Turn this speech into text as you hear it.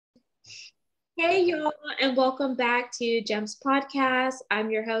Hey, y'all, and welcome back to GEMS Podcast.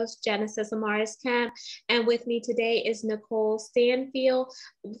 I'm your host, Genesis Amaris Kemp, and with me today is Nikole Stanfield.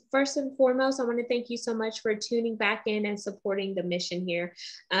 First and foremost, I want to thank you so much for tuning back in and supporting the mission here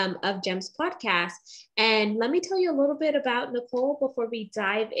of GEMS Podcast. And let me tell you a little bit about Nikole before we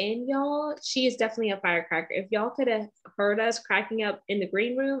dive in, y'all. She is definitely a firecracker. If y'all could have heard us cracking up in the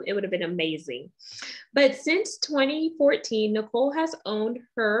green room, it would have been amazing. But since 2014, Nikole has owned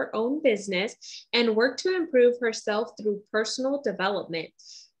her own business and worked to improve herself through personal development.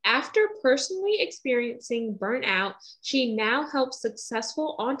 After personally experiencing burnout, she now helps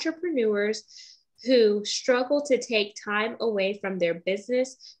successful entrepreneurs who struggle to take time away from their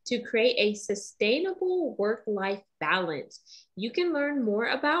business to create a sustainable work-life balance. You can learn more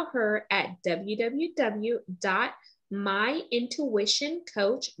about her at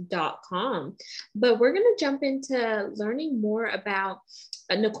www.myintuitioncoach.com. But we're going to jump into learning more about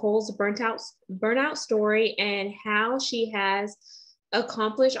Nikole's burnout story and how she has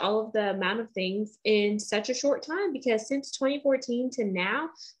accomplished all of the amount of things in such a short time, because since 2014 to now,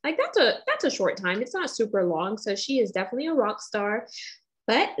 like that's a short time. It's not super long. So she is definitely a rock star.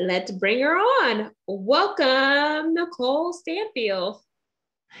 But let's bring her on. Welcome, Nikole Stanfield.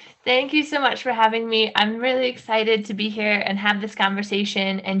 Thank you so much for having me. I'm really excited to be here and have this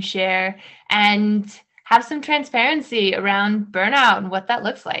conversation and share and have some transparency around burnout and what that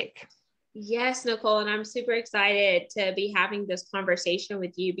looks like. Yes, Nikole, and I'm super excited to be having this conversation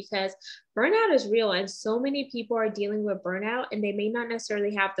with you because burnout is real and so many people are dealing with burnout and they may not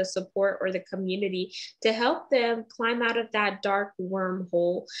necessarily have the support or the community to help them climb out of that dark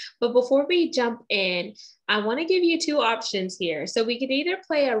wormhole. But before we jump in, I want to give you two options here. So we could either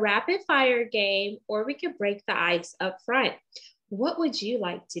play a rapid fire game or we could break the ice up front. What would you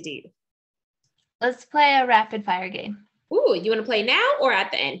like to do? Let's play a rapid fire game. Ooh, you want to play now or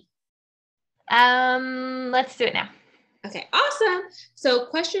at the end? Let's do it now. Okay, awesome. So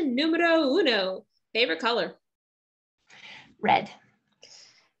question numero uno, favorite color? Red.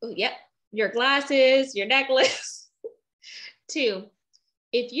 Oh, yep. Your glasses, your necklace. 2,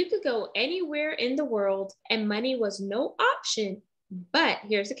 if you could go anywhere in the world and money was no option, but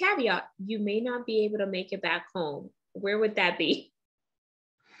here's a caveat, you may not be able to make it back home, where would that be?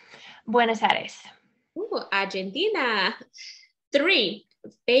 Buenos Aires. Ooh, Argentina. 3,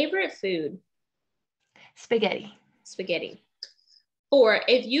 favorite food? Spaghetti. 4,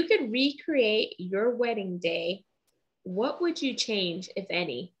 if you could recreate your wedding day, what would you change, if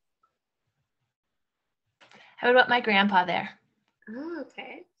any? I would want my grandpa there. Oh,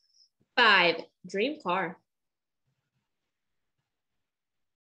 okay. 5, dream car.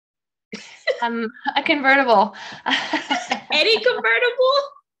 A convertible. Any convertible?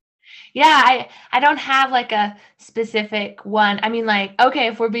 Yeah, I don't have like a specific one. I mean, like, okay,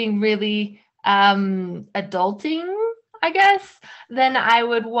 if we're being really adulting, I guess, then I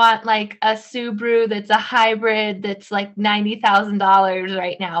would want like a Subaru that's a hybrid that's like $90,000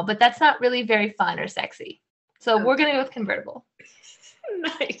 right now, but that's not really very fun or sexy. So We're going to go with convertible.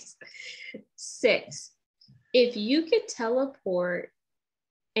 Nice. 6, if you could teleport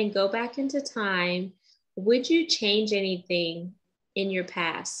and go back into time, would you change anything in your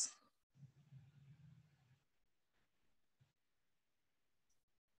past?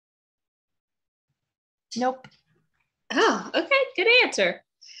 Nope. Oh, okay. Good answer.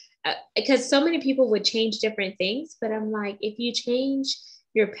 Because so many people would change different things, but I'm like, if you change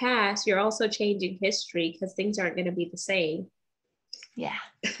your past, you're also changing history because things aren't going to be the same. Yeah,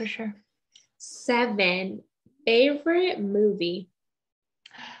 for sure. 7, favorite movie?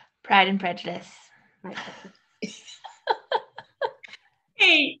 Pride and Prejudice.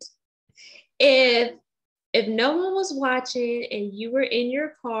 8, if no one was watching and you were in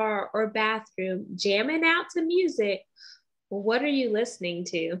your car or bathroom jamming out to music, what are you listening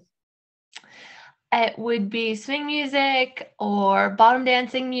to? It would be swing music or bottom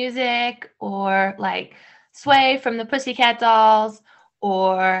dancing music or like Sway from the Pussycat Dolls,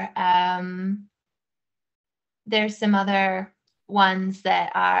 or there's some other ones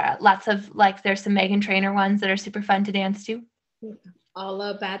that are lots of, like, there's some Meghan Trainor ones that are super fun to dance to. All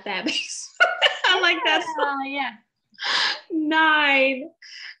about that bass. I like that song. Yeah. 9.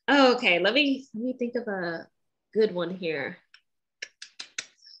 Okay, let me think of a good one here.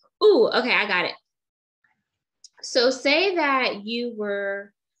 Ooh, okay, I got it. So say that you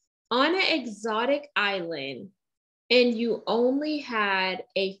were on an exotic island and you only had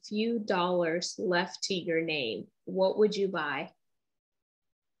a few dollars left to your name. What would you buy?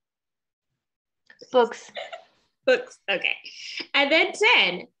 Books. Books. Okay. And then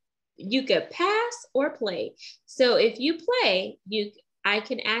 10, you could pass or play. So if you play, I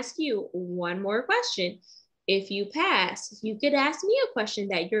can ask you one more question. If you pass, you could ask me a question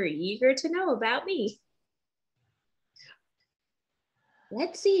that you're eager to know about me.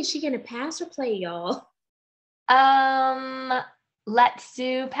 Let's see, is she going to pass or play, y'all? Let's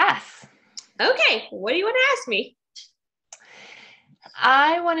do pass. Okay, what do you want to ask me?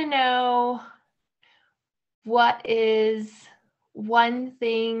 I want to know, what is one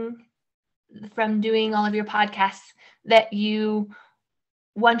thing from doing all of your podcasts that you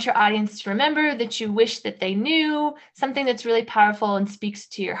want your audience to remember, that you wish that they knew, something that's really powerful and speaks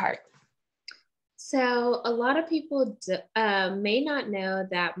to your heart? So a lot of people may not know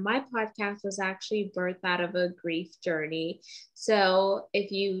that my podcast was actually birthed out of a grief journey. So if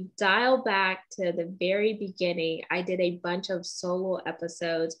you dial back to the very beginning, I did a bunch of solo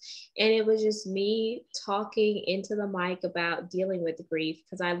episodes, and it was just me talking into the mic about dealing with grief,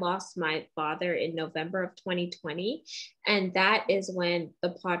 because I lost my father in November of 2020. And that is when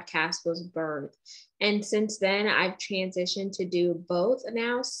the podcast was birthed. And since then, I've transitioned to do both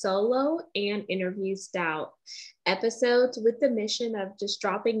now, solo and interview style episodes, with the mission of just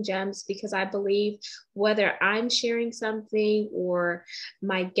dropping gems, because I believe whether I'm sharing something or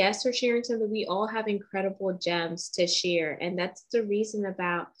my guests are sharing something, we all have incredible gems to share. And that's the reason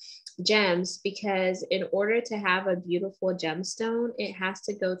about gems, because in order to have a beautiful gemstone, it has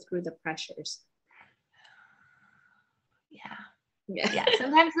to go through the pressures. Yeah.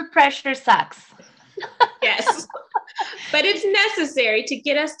 Sometimes the pressure sucks. Yes, but it's necessary to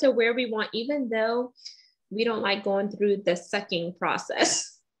get us to where we want, even though we don't like going through the sucking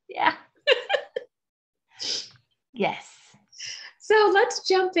process. Yeah. Yes. So let's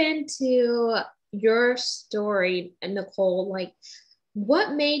jump into your story, Nikole. Like,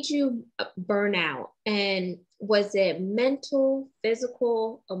 what made you burn out? And was it mental,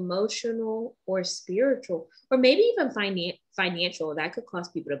 physical, emotional, or spiritual, or maybe even financial? That could cause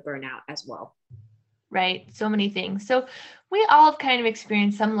people to burn out as well. Right. So many things. So we all have kind of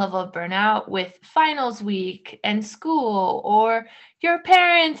experienced some level of burnout with finals week and school, or your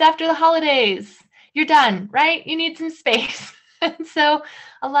parents after the holidays. You're done, right? You need some space. And so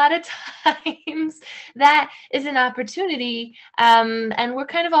a lot of times that is an opportunity. And we're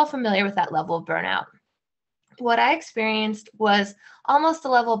kind of all familiar with that level of burnout. What I experienced was almost a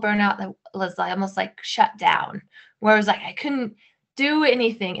level of burnout that was almost like shut down, where it was like I couldn't do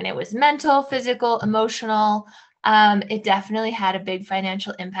anything, and it was mental, physical, emotional. It definitely had a big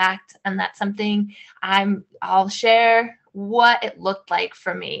financial impact, and that's something I'll share what it looked like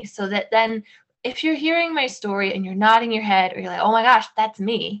for me, so that then if you're hearing my story and you're nodding your head, or you're like, oh my gosh, that's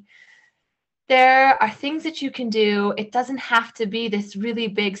me, there are things that you can do. It doesn't have to be this really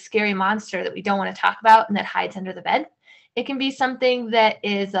big, scary monster that we don't want to talk about and that hides under the bed. It can be something that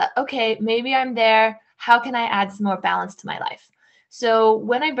is, okay, maybe I'm there. How can I add some more balance to my life? So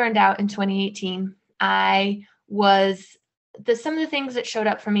when I burned out in 2018, some of the things that showed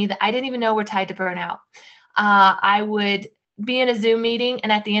up for me that I didn't even know were tied to burnout. I would be in a Zoom meeting,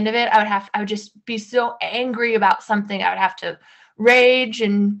 and at the end of it, I would just be so angry about something. I would have to rage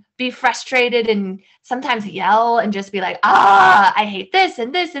and be frustrated and sometimes yell and just be like, I hate this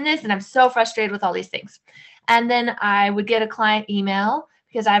and this and this. And I'm so frustrated with all these things. And then I would get a client email,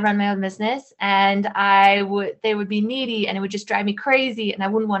 because I run my own business, and they would be needy, and it would just drive me crazy, and I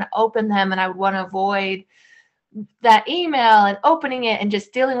wouldn't want to open them, and I would want to avoid that email and opening it and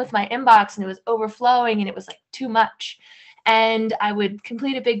just dealing with my inbox, and it was overflowing, and it was like too much. And I would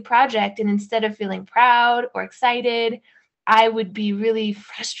complete a big project, and instead of feeling proud or excited, I would be really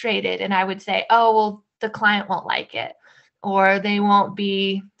frustrated, and I would say, oh, well, the client won't like it, or they won't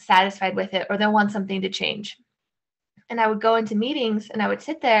be satisfied with it, or they'll want something to change. And I would go into meetings, and I would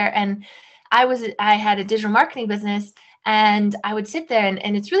sit there, and I had a digital marketing business, and I would sit there,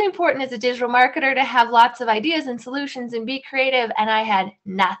 and it's really important as a digital marketer to have lots of ideas and solutions and be creative. And I had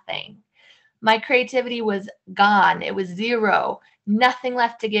nothing. My creativity was gone. It was zero, nothing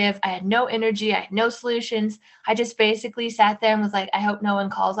left to give. I had no energy. I had no solutions. I just basically sat there and was like, I hope no one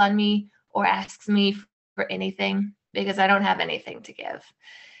calls on me or asks me for anything, because I don't have anything to give.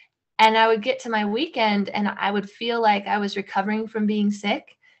 And I would get to my weekend, and I would feel like I was recovering from being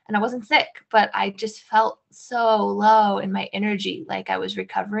sick, and I wasn't sick, but I just felt so low in my energy, like I was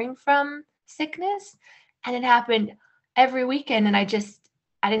recovering from sickness. And it happened every weekend, and I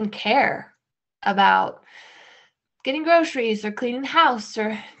didn't care about getting groceries or cleaning the house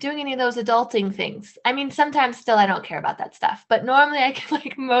or doing any of those adulting things. I mean, sometimes still I don't care about that stuff, but normally I can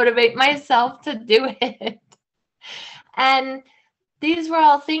like motivate myself to do it. And these were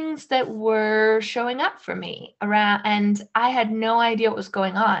all things that were showing up for me around, and I had no idea what was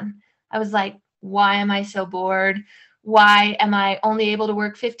going on. I was like, why am I so bored? Why am I only able to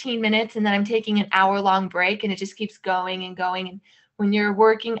work 15 minutes and then I'm taking an hour-long break, and it just keeps going and going? And when you're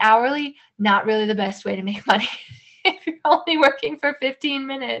working hourly, not really the best way to make money if you're only working for 15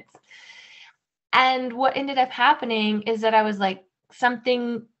 minutes. And what ended up happening is that I was like,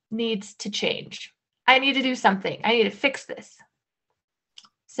 something needs to change. I need to do something. I need to fix this.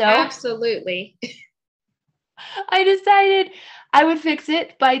 So absolutely. I decided I would fix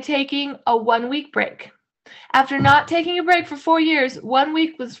it by taking a 1-week break. After not taking a break for 4 years, 1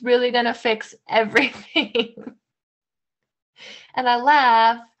 week was really going to fix everything. And I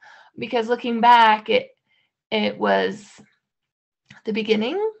laugh because looking back, it was the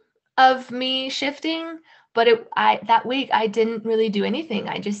beginning of me shifting, but that week I didn't really do anything.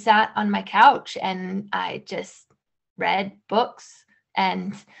 I just sat on my couch and I just read books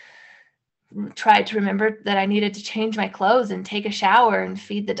and tried to remember that I needed to change my clothes and take a shower and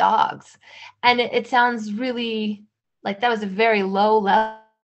feed the dogs. And it sounds really like that was a very low level.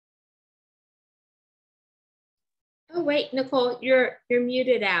 Oh, wait, Nikole, you're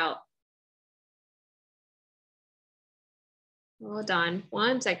muted out. Hold on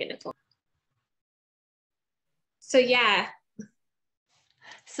 1 second, Nikole. So yeah.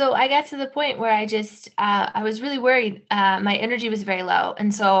 So I got to the point where I was really worried. My energy was very low.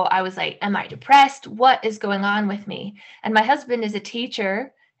 And so I was like, am I depressed? What is going on with me? And my husband is a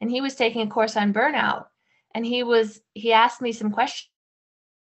teacher, and he was taking a course on burnout. And he asked me some questions.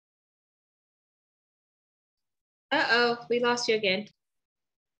 Uh-oh, we lost you again.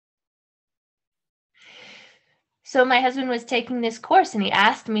 So my husband was taking this course, and he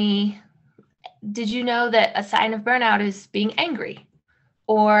asked me, did you know that a sign of burnout is being angry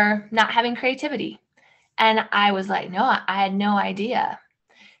or not having creativity? And I was like, no, I had no idea.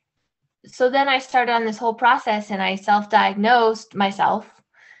 So then I started on this whole process, and I self-diagnosed myself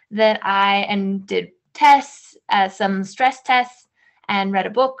and did tests, some stress tests, and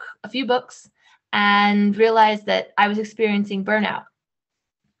read a few books, and realized that I was experiencing burnout.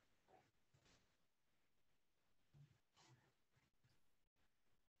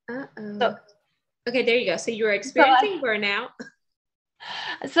 Uh-oh. Okay, there you go. So you were experiencing burnout.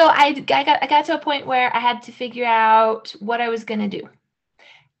 So I got to a point where I had to figure out what I was going to do.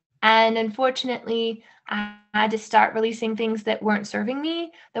 And unfortunately, I had to start releasing things that weren't serving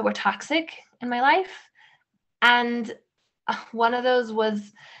me, that were toxic in my life. And one of those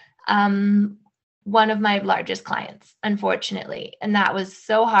was one of my largest clients, unfortunately. And that was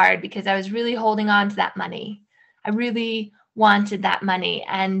so hard because I was really holding on to that money. I really wanted that money.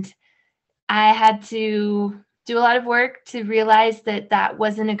 And I had to do a lot of work to realize that that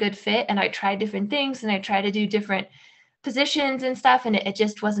wasn't a good fit. And I tried different things, and I tried to do different positions and stuff, and it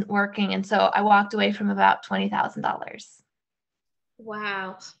just wasn't working. And so I walked away from about $20,000.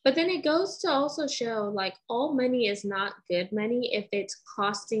 Wow. But then it goes to also show like all money is not good money if it's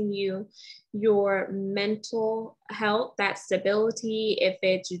costing you your mental health, that stability, if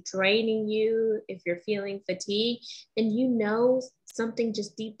it's draining you, if you're feeling fatigue, and you know something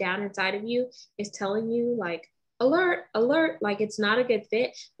just deep down inside of you is telling you like, alert, alert, like it's not a good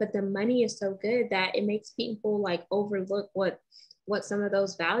fit, but the money is so good that it makes people like overlook what some of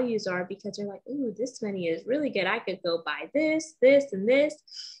those values are, because they're like, ooh, this money is really good. I could go buy this, this, and this.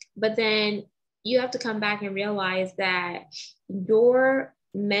 But then you have to come back and realize that your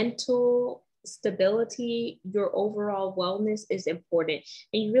mental stability, your overall wellness is important.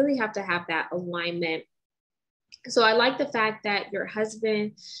 And you really have to have that alignment. So I like the fact that your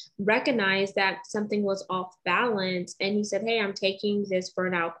husband recognized that something was off balance, and he said, hey, I'm taking this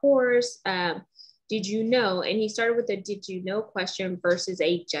burnout course. Did you know? And he started with a did you know question versus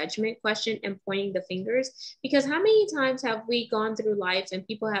a judgment question and pointing the fingers. Because how many times have we gone through life and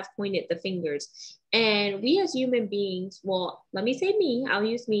people have pointed the fingers? And we as human beings, well, let me say me, I'll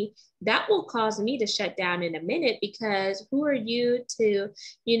use me, that will cause me to shut down in a minute, because who are you to,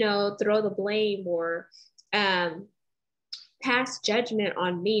 throw the blame or pass judgment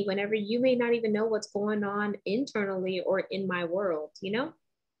on me whenever you may not even know what's going on internally or in my world,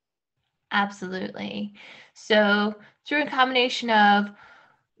 Absolutely. So through a combination of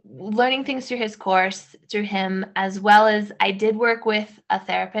learning things through his course, through him, as well as I did work with a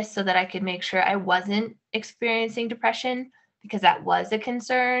therapist so that I could make sure I wasn't experiencing depression, because that was a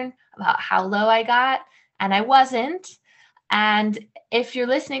concern about how low I got, and I wasn't. And if you're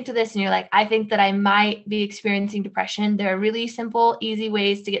listening to this and you're like, I think that I might be experiencing depression, there are really simple, easy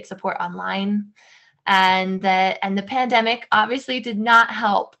ways to get support online. And the pandemic obviously did not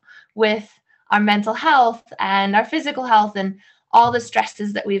help with our mental health and our physical health and all the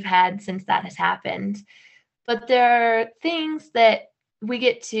stresses that we've had since that has happened. But there are things that we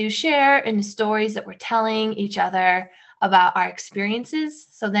get to share in the stories that we're telling each other about our experiences.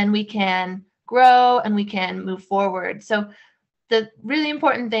 So then we can grow and we can move forward. So the really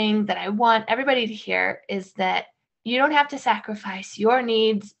important thing that I want everybody to hear is that you don't have to sacrifice your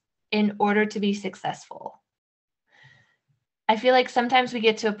needs in order to be successful. I feel like sometimes we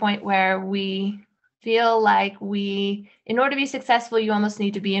get to a point where we feel like in order to be successful, you almost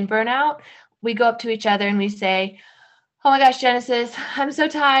need to be in burnout. We go up to each other and we say, oh my gosh, Genesis, I'm so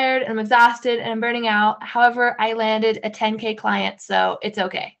tired and I'm exhausted and I'm burning out. However, I landed a 10K client, so it's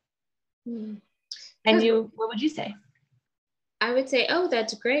okay. And what would you say? I would say, oh,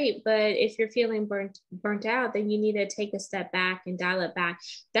 that's great. But if you're feeling burnt out, then you need to take a step back and dial it back.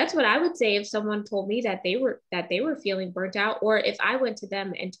 That's what I would say if someone told me that they were feeling burnt out, or if I went to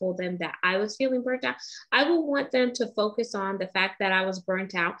them and told them that I was feeling burnt out. I would want them to focus on the fact that I was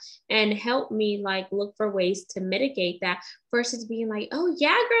burnt out and help me like look for ways to mitigate that versus being like, oh yeah,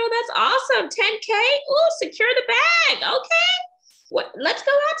 girl, that's awesome. 10K. Ooh, secure the bag. Okay. Let's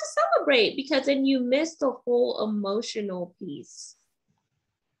go out to celebrate, because then you miss the whole emotional piece.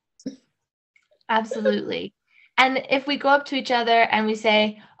 Absolutely. And if we go up to each other and we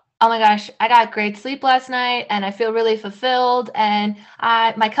say, oh my gosh, I got great sleep last night and I feel really fulfilled and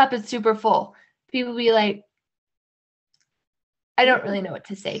my cup is super full, people will be like, I don't really know what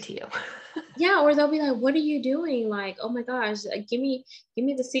to say to you. Yeah, or they'll be like, what are you doing? Like, oh my gosh, give me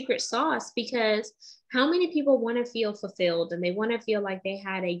the secret sauce. Because how many people want to feel fulfilled and they want to feel like they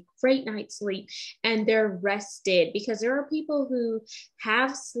had a great night's sleep and they're rested? Because there are people who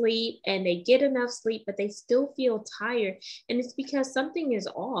have sleep and they get enough sleep, but they still feel tired. And it's because something is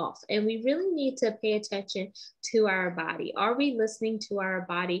off. And we really need to pay attention to our body. Are we listening to our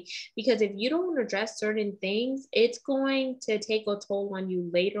body? Because if you don't address certain things, it's going to take a toll on you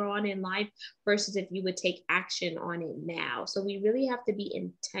later on in life versus if you would take action on it now. So we really have to be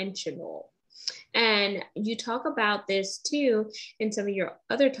intentional. And you talk about this too in some of your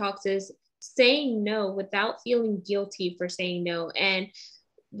other talks, is saying no without feeling guilty for saying no. And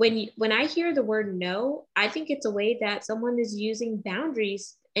when I hear the word no, I think it's a way that someone is using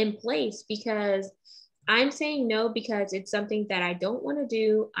boundaries in place, because I'm saying no because it's something that I don't want to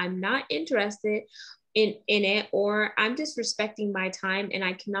do. I'm not interested in it, or I'm just respecting my time and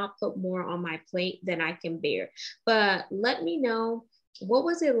I cannot put more on my plate than I can bear. But let me know, what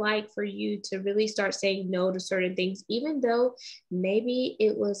was it like for you to really start saying no to certain things, even though maybe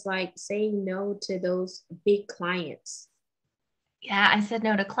it was like saying no to those big clients? Yeah, I said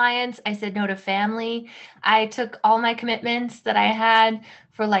no to clients. I said no to family. I took all my commitments that I had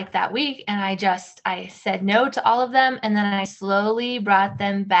for like that week and I said no to all of them. And then I slowly brought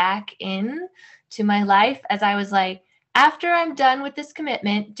them back in to my life as I was like, after I'm done with this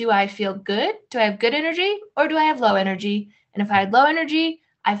commitment, do I feel good? Do I have good energy or do I have low energy? And if I had low energy,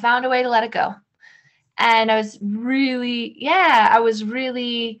 I found a way to let it go. And I was really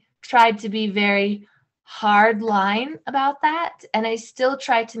tried to be very hard line about that. And I still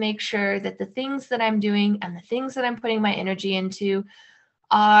try to make sure that the things that I'm doing and the things that I'm putting my energy into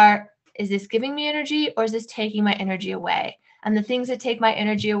is this giving me energy or is this taking my energy away? And the things that take my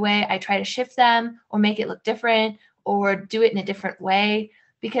energy away, I try to shift them or make it look different or do it in a different way.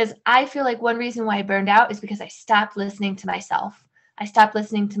 Because I feel like one reason why I burned out is because I stopped listening to myself. I stopped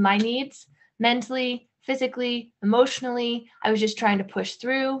listening to my needs mentally, physically, emotionally. I was just trying to push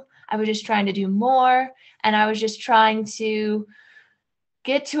through. I was just trying to do more. And I was just trying to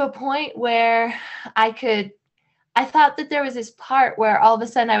get to a point where I thought that there was this part where all of a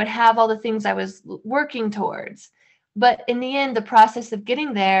sudden I would have all the things I was working towards. But in the end, the process of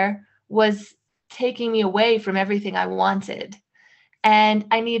getting there was taking me away from everything I wanted. And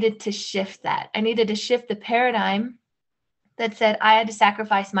I needed to shift that. I needed to shift the paradigm that said I had to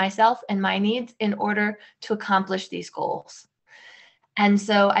sacrifice myself and my needs in order to accomplish these goals. And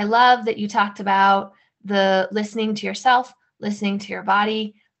so I love that you talked about the listening to yourself, listening to your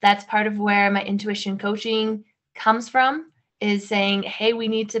body. That's part of where my intuition coaching comes from, is saying, hey, we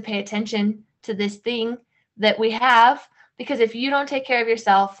need to pay attention to this thing that we have, because if you don't take care of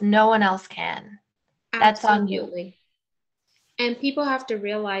yourself, no one else can. That's on you. Absolutely. And people have to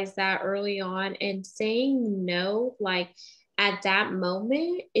realize that early on, and saying no, like at that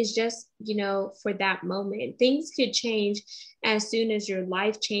moment, is just, for that moment. Things could change as soon as your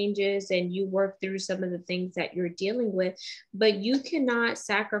life changes and you work through some of the things that you're dealing with. But you cannot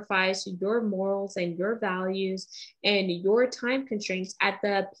sacrifice your morals and your values and your time constraints at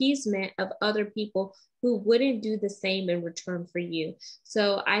the appeasement of other people who wouldn't do the same in return for you.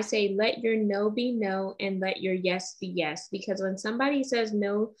 So I say, let your no be no and let your yes be yes. Because when somebody says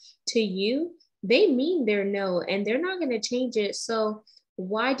no to you, they mean their no and they're not going to change it. So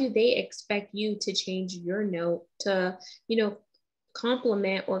why do they expect you to change your no to,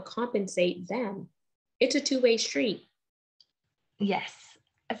 compliment or compensate them? It's a two-way street. Yes.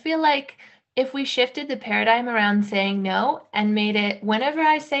 I feel like if we shifted the paradigm around saying no and made it whenever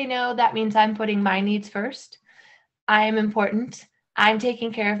I say no, that means I'm putting my needs first. I am important. I'm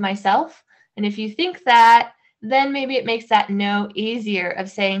taking care of myself. And if you think that, then maybe it makes that no easier of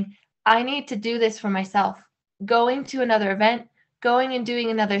saying, I need to do this for myself. Going to another event, going and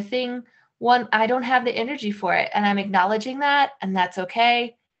doing another thing, one, I don't have the energy for it. And I'm acknowledging that, and that's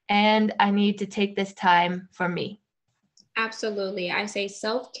okay. And I need to take this time for me. Absolutely. I say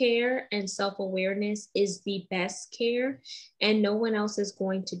self-care and self-awareness is the best care, and no one else is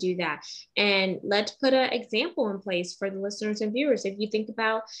going to do that. And let's put an example in place for the listeners and viewers. If you think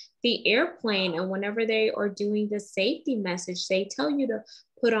about the airplane, and whenever they are doing the safety message, they tell you to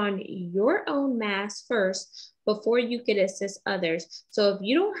put on your own mask first before you could assist others. So if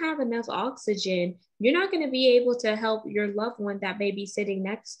you don't have enough oxygen, you're not going to be able to help your loved one that may be sitting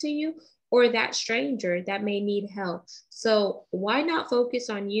next to you, or that stranger that may need help. So why not focus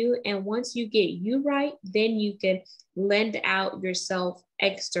on you? And once you get you right, then you can lend out yourself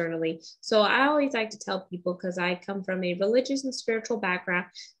externally. So I always like to tell people, because I come from a religious and spiritual background,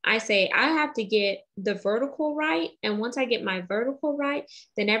 I say I have to get the vertical right. And once I get my vertical right,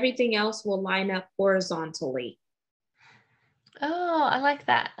 then everything else will line up horizontally. Oh, I like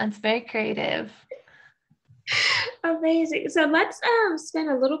that. That's very creative. Amazing. So let's spend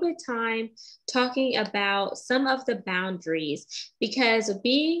a little bit of time talking about some of the boundaries, because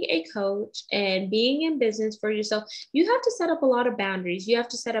being a coach and being in business for yourself, you have to set up a lot of boundaries. You have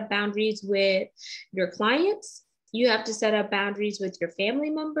to set up boundaries with your clients. You have to set up boundaries with your family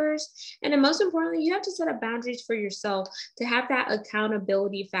members. And then most importantly, you have to set up boundaries for yourself to have that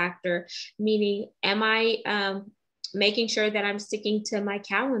accountability factor, meaning, am I making sure that I'm sticking to my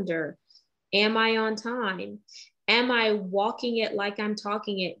calendar? Am I on time? Am I walking it like I'm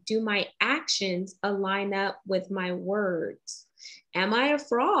talking it? Do my actions align up with my words? Am I a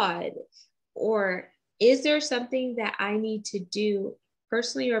fraud? Or is there something that I need to do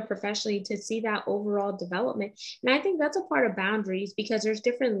personally or professionally to see that overall development? And I think that's a part of boundaries, because there's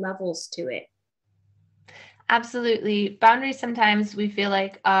different levels to it. Absolutely. Boundaries sometimes we feel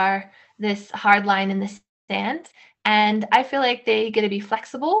like are this hard line in the sand. And I feel like they get to be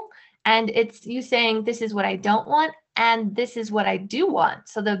flexible. And it's you saying, this is what I don't want, and this is what I do want.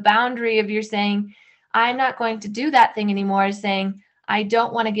 So the boundary of you saying, I'm not going to do that thing anymore, is saying, I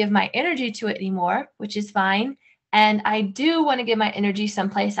don't want to give my energy to it anymore, which is fine. And I do want to give my energy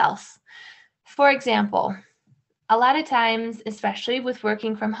someplace else. For example, a lot of times, especially with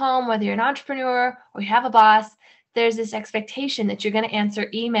working from home, whether you're an entrepreneur or you have a boss, there's this expectation that you're going to answer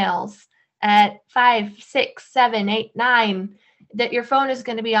emails at 5, 6, 7, 8, 9, that your phone is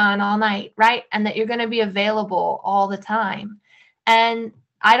going to be on all night, right? And that you're going to be available all the time. And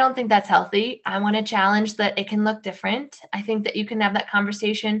I don't think that's healthy. I want to challenge that it can look different. I think that you can have that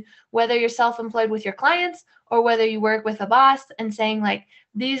conversation, whether you're self-employed with your clients or whether you work with a boss, and saying like,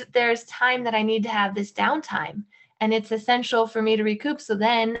 there's time that I need to have this downtime. And it's essential for me to recoup, so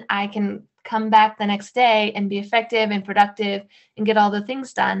then I can come back the next day and be effective and productive and get all the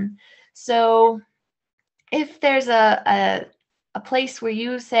things done. So if there's a place where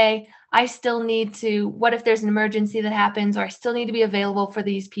you say, I still need to, what if there's an emergency that happens, or I still need to be available for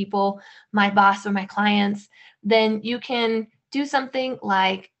these people, my boss or my clients, then you can do something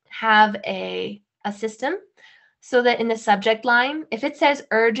like have a system so that in the subject line, if it says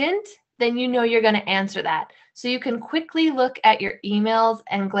urgent, then you know you're going to answer that. So you can quickly look at your emails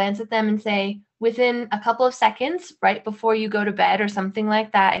and glance at them and say, within a couple of seconds, right before you go to bed or something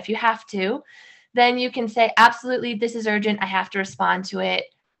like that, if you have to, then you can say, absolutely, this is urgent. I have to respond to it.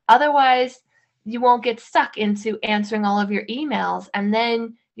 Otherwise, you won't get stuck into answering all of your emails. And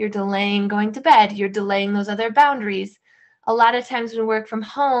then you're delaying going to bed. You're delaying those other boundaries. A lot of times when we work from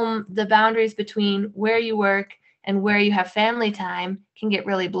home, the boundaries between where you work and where you have family time can get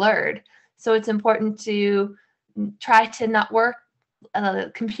really blurred. So it's important to try to not work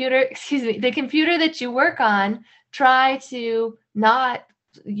the computer that you work on, try to not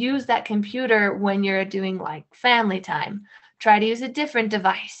use that computer when you're doing like family time. Try to use a different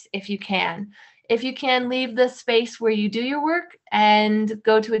device if you can. If you can, leave the space where you do your work and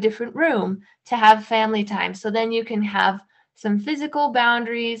go to a different room to have family time. So then you can have some physical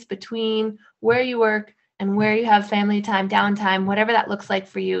boundaries between where you work and where you have family time, downtime, whatever that looks like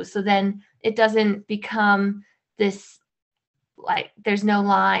for you. So then it doesn't become this like there's no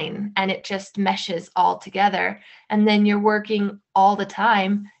line and it just meshes all together. And then you're working all the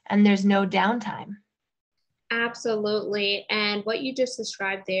time and there's no downtime. Absolutely. And what you just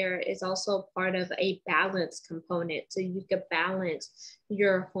described there is also part of a balance component. So you could balance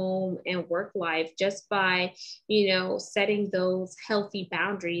your home and work life just by, setting those healthy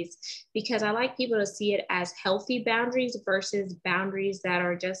boundaries, because I like people to see it as healthy boundaries versus boundaries that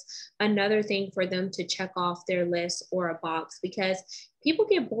are just another thing for them to check off their list or a box, because people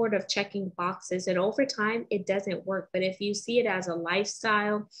get bored of checking boxes and over time it doesn't work. But if you see it as a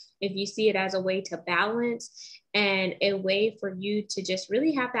lifestyle, if you see it as a way to balance and a way for you to just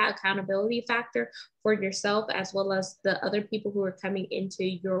really have that accountability factor for yourself as well as the other people who are coming into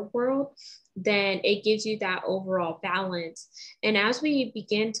your world, then it gives you that overall balance. And as we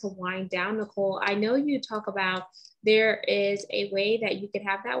begin to wind down, Nikole, I know you talk about there is a way that you could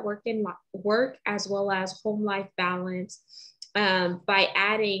have that work as well as home life balance by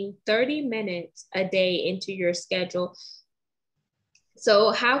adding 30 minutes a day into your schedule.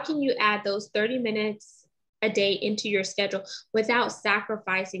 So how can you add those 30 minutes a day into your schedule without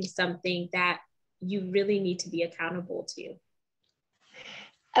sacrificing something that you really need to be accountable to?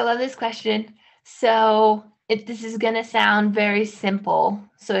 I love this question. So this is going to sound very simple.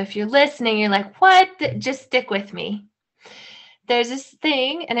 So if you're listening, you're like, what? Just stick with me. There's this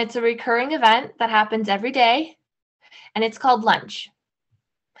thing, and it's a recurring event that happens every day, and it's called lunch.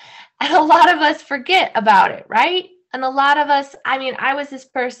 And a lot of us forget about it, right? And a lot of us, I was this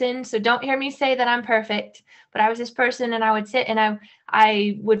person, so don't hear me say that I'm perfect, but I was this person and I would sit and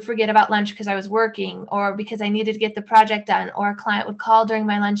I would forget about lunch because I was working or because I needed to get the project done, or a client would call during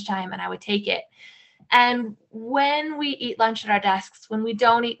my lunchtime and I would take it. And when we eat lunch at our desks, when we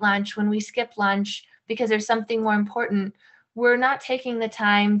don't eat lunch, when we skip lunch because there's something more important, we're not taking the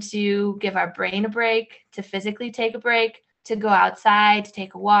time to give our brain a break, to physically take a break, to go outside, to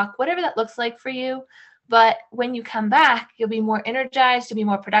take a walk, whatever that looks like for you. But when you come back, you'll be more energized, you'll be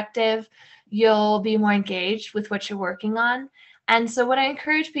more productive, you'll be more engaged with what you're working on. And so what I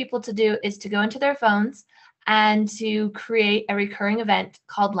encourage people to do is to go into their phones and to create a recurring event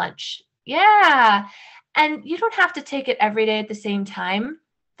called lunch. Yeah. And you don't have to take it every day at the same time.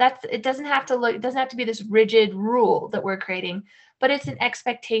 It doesn't have to be this rigid rule that we're creating, but it's an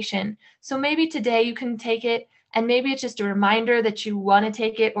expectation. So maybe today you can take it, and maybe it's just a reminder that you want to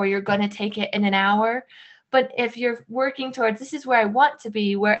take it or you're going to take it in an hour. But if you're working towards, this is where I want to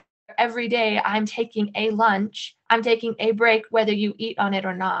be, where every day I'm taking a lunch, I'm taking a break, whether you eat on it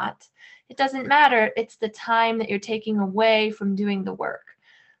or not. It doesn't matter. It's the time that you're taking away from doing the work.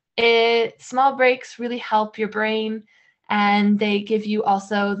 Small breaks really help your brain, and they give you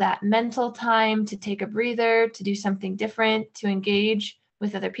also that mental time to take a breather, to do something different, to engage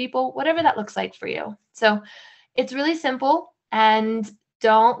with other people, whatever that looks like for you. So it's really simple, and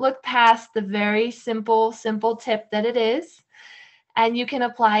don't look past the very simple tip that it is, and you can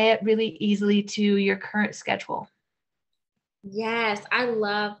apply it really easily to your current schedule. Yes, I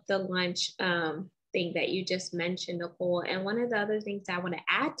love the lunch thing that you just mentioned, Nikole. And one of the other things I want to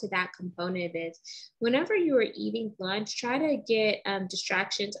add to that component is whenever you are eating lunch, try to get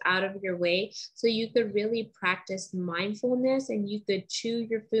distractions out of your way so you could really practice mindfulness and you could chew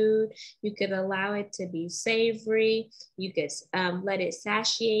your food. You could allow it to be savory. You could let it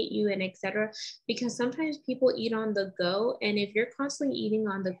satiate you and etc. Because sometimes people eat on the go. And if you're constantly eating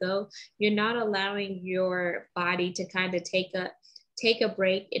on the go, you're not allowing your body to kind of take a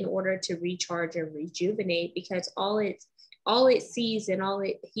break in order to recharge and rejuvenate, because all it sees and all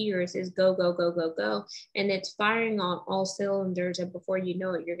it hears is go, go, go, go, go. And it's firing on all cylinders. And before you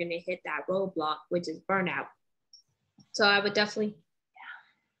know it, you're going to hit that roadblock, which is burnout. So I would definitely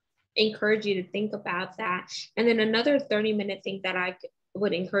encourage you to think about that. And then another 30-minute thing that I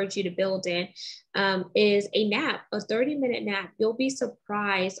would encourage you to build in is a nap, a 30-minute nap. You'll be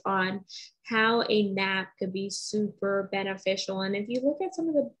surprised on how a nap could be super beneficial. And if you look at some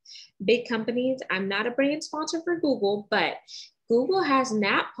of the big companies, I'm not a brand sponsor for Google, but Google has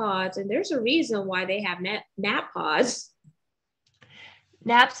nap pods, and there's a reason why they have nap pods.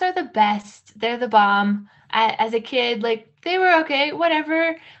 Naps are the best. They're the bomb. As a kid, they were okay,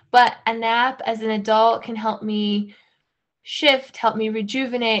 whatever. But a nap as an adult can help me shift, help me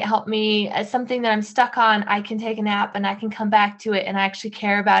rejuvenate, help me as something that I'm stuck on. I can take a nap and I can come back to it and I actually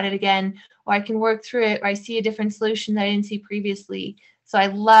care about it again, or I can work through it, or I see a different solution that I didn't see previously. So I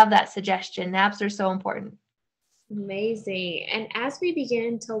love that suggestion. Naps are so important. Amazing. And as we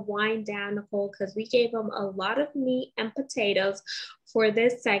begin to wind down, Nikole, because we gave them a lot of meat and potatoes for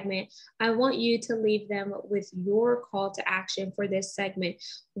this segment, I want you to leave them with your call to action for this segment.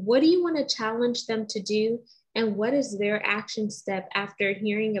 What do you want to challenge them to do and what is their action step after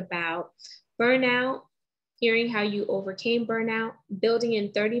hearing about burnout, hearing how you overcame burnout, building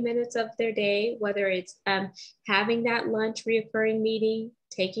in 30 minutes of their day, whether it's having that lunch reoccurring meeting,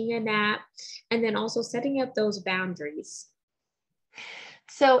 taking a nap, and then also setting up those boundaries.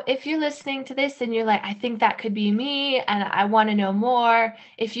 So if you're listening to this and you're like, I think that could be me and I want to know more,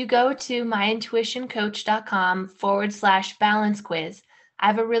 if you go to myintuitioncoach.com/balance quiz, I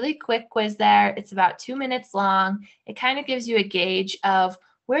have a really quick quiz there. It's about 2 minutes long. It kind of gives you a gauge of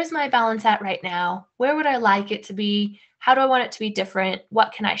where's my balance at right now? Where would I like it to be? How do I want it to be different?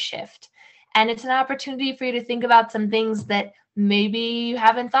 What can I shift? And it's an opportunity for you to think about some things that maybe you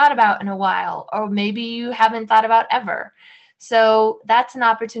haven't thought about in a while, or maybe you haven't thought about ever. So that's an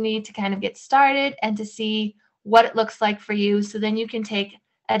opportunity to kind of get started and to see what it looks like for you. So then you can take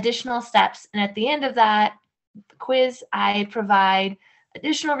additional steps. And at the end of that quiz, I provide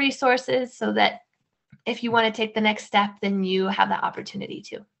additional resources so that if you want to take the next step, then you have that opportunity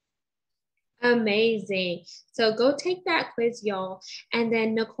to. Amazing. So go take that quiz, y'all. And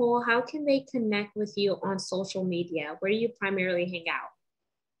then Nikole, how can they connect with you on social media? Where do you primarily hang out?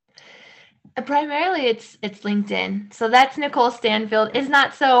 Primarily, it's LinkedIn. So that's Nikole Stanfield. It's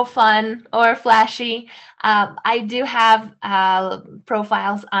not so fun or flashy. I do have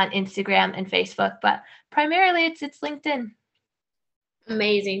profiles on Instagram and Facebook, but primarily it's LinkedIn.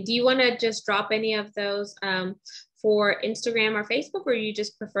 Amazing. Do you want to just drop any of those for Instagram or Facebook, or you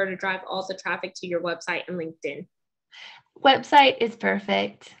just prefer to drive all the traffic to your website and LinkedIn? Website is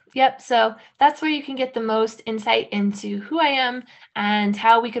perfect. Yep. So that's where you can get the most insight into who I am and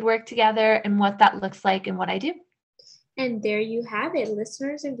how we could work together and what that looks like and what I do. And there you have it,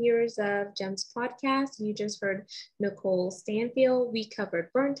 listeners and viewers of GEMS Podcast. You just heard Nikole Stanfield. We covered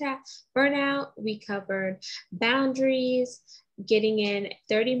burnout. We covered boundaries, getting in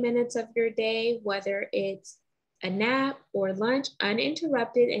 30 minutes of your day, whether it's a nap or lunch,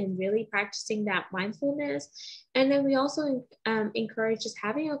 uninterrupted, and really practicing that mindfulness. And then we also encourage just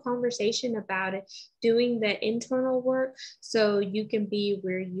having a conversation about it, doing the internal work so you can be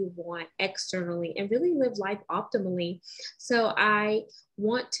where you want externally and really live life optimally. So I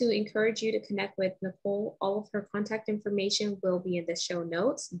want to encourage you to connect with Nikole. All of her contact information will be in the show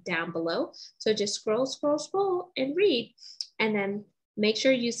notes down below. So just scroll and read. And then make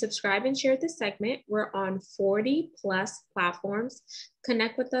sure you subscribe and share this segment. We're on 40 plus platforms.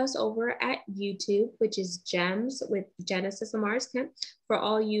 Connect with us over at YouTube, which is GEMS with Genesis Amaris Kemp. For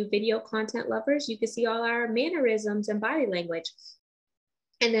all you video content lovers, you can see all our mannerisms and body language.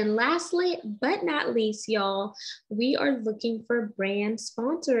 And then lastly, but not least, y'all, we are looking for brand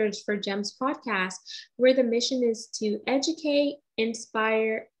sponsors for GEMS Podcast, where the mission is to educate,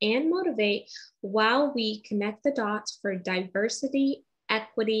 inspire, and motivate while we connect the dots for diversity,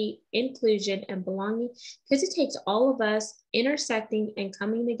 equity, inclusion, and belonging, because it takes all of us intersecting and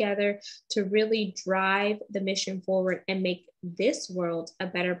coming together to really drive the mission forward and make this world a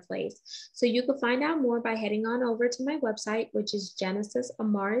better place. So you can find out more by heading on over to my website, which is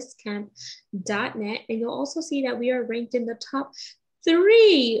genesisamariskamp.net. And you'll also see that we are ranked in the top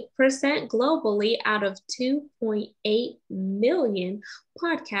 3% globally out of 2.8 million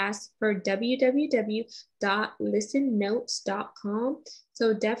podcasts for www.listennotes.com.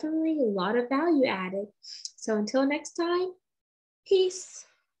 So definitely a lot of value added. So until next time, peace,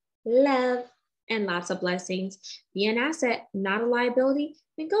 love, and lots of blessings. Be an asset, not a liability.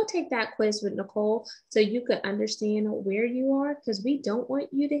 And go take that quiz with Nikole so you could understand where you are, because we don't want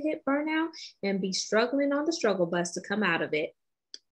you to hit burnout and be struggling on the struggle bus to come out of it.